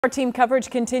Our team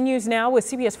coverage continues now with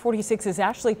CBS 46's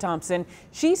Ashley Thompson.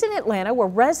 She's in Atlanta where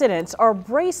residents are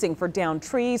bracing for downed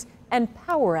trees and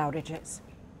power outages.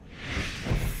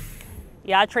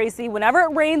 Yeah, Tracy, whenever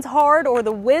it rains hard or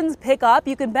the winds pick up,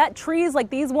 you can bet trees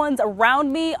like these ones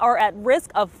around me are at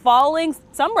risk of falling.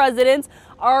 Some residents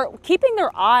are keeping their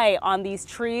eye on these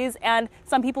trees, and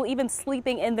some people even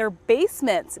sleeping in their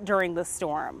basements during the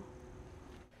storm.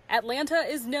 Atlanta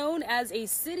is known as a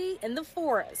city in the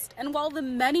forest, and while the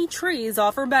many trees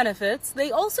offer benefits,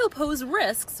 they also pose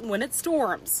risks when it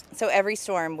storms. So every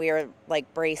storm we are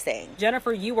bracing.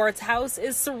 Jennifer Ewart's house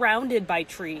is surrounded by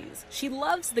trees. She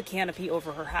loves the canopy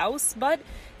over her house, but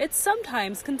it's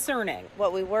sometimes concerning.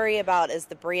 What we worry about is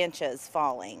the branches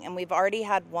falling, and we've already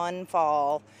had one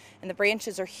fall, and the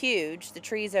branches are huge. The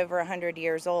tree's over 100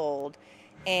 years old.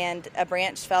 And a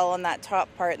branch fell on that top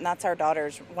part, and that's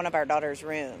one of our daughter's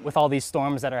rooms. With all these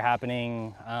storms that are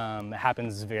happening, it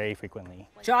happens very frequently.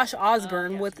 Josh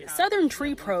Osborne with Southern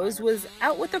Tree Pros was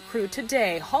out with the crew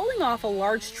today, hauling off a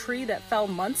large tree that fell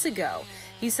months ago.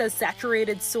 He says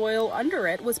saturated soil under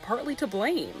it was partly to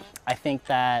blame. I think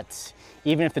that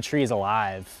even if the tree is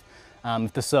alive,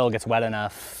 if the soil gets wet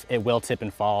enough, it will tip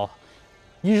and fall.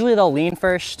 Usually they'll lean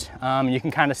first. You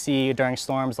can kind of see during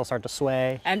storms they'll start to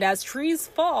sway. And as trees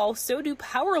fall, so do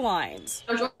power lines.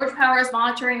 Georgia Power is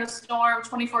monitoring the storm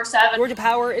 24/7. Georgia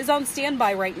Power is on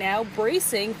standby right now,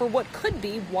 bracing for what could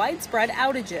be widespread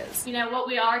outages. You know, what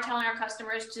we are telling our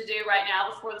customers to do right now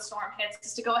before the storm hits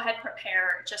is to go ahead and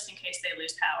prepare just in case they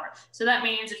lose power. So that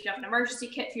means if you have an emergency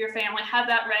kit for your family, have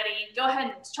that ready. Go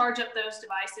ahead and charge up those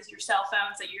devices, your cell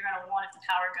phones that you're going to want if the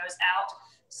power goes out.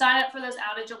 Sign up for those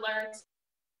outage alerts.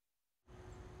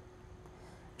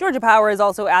 Georgia Power is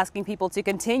also asking people to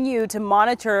continue to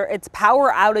monitor its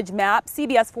power outage map.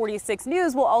 CBS 46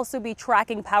 News will also be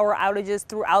tracking power outages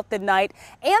throughout the night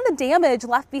and the damage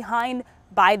left behind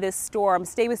by this storm.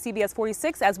 Stay with CBS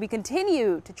 46 as we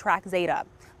continue to track Zeta.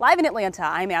 Live in Atlanta,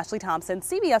 I'm Ashley Thompson,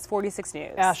 CBS 46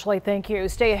 News. Ashley, thank you.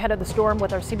 Stay ahead of the storm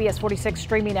with our CBS 46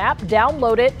 streaming app.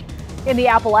 Download it in the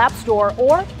Apple App Store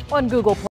or on Google Play.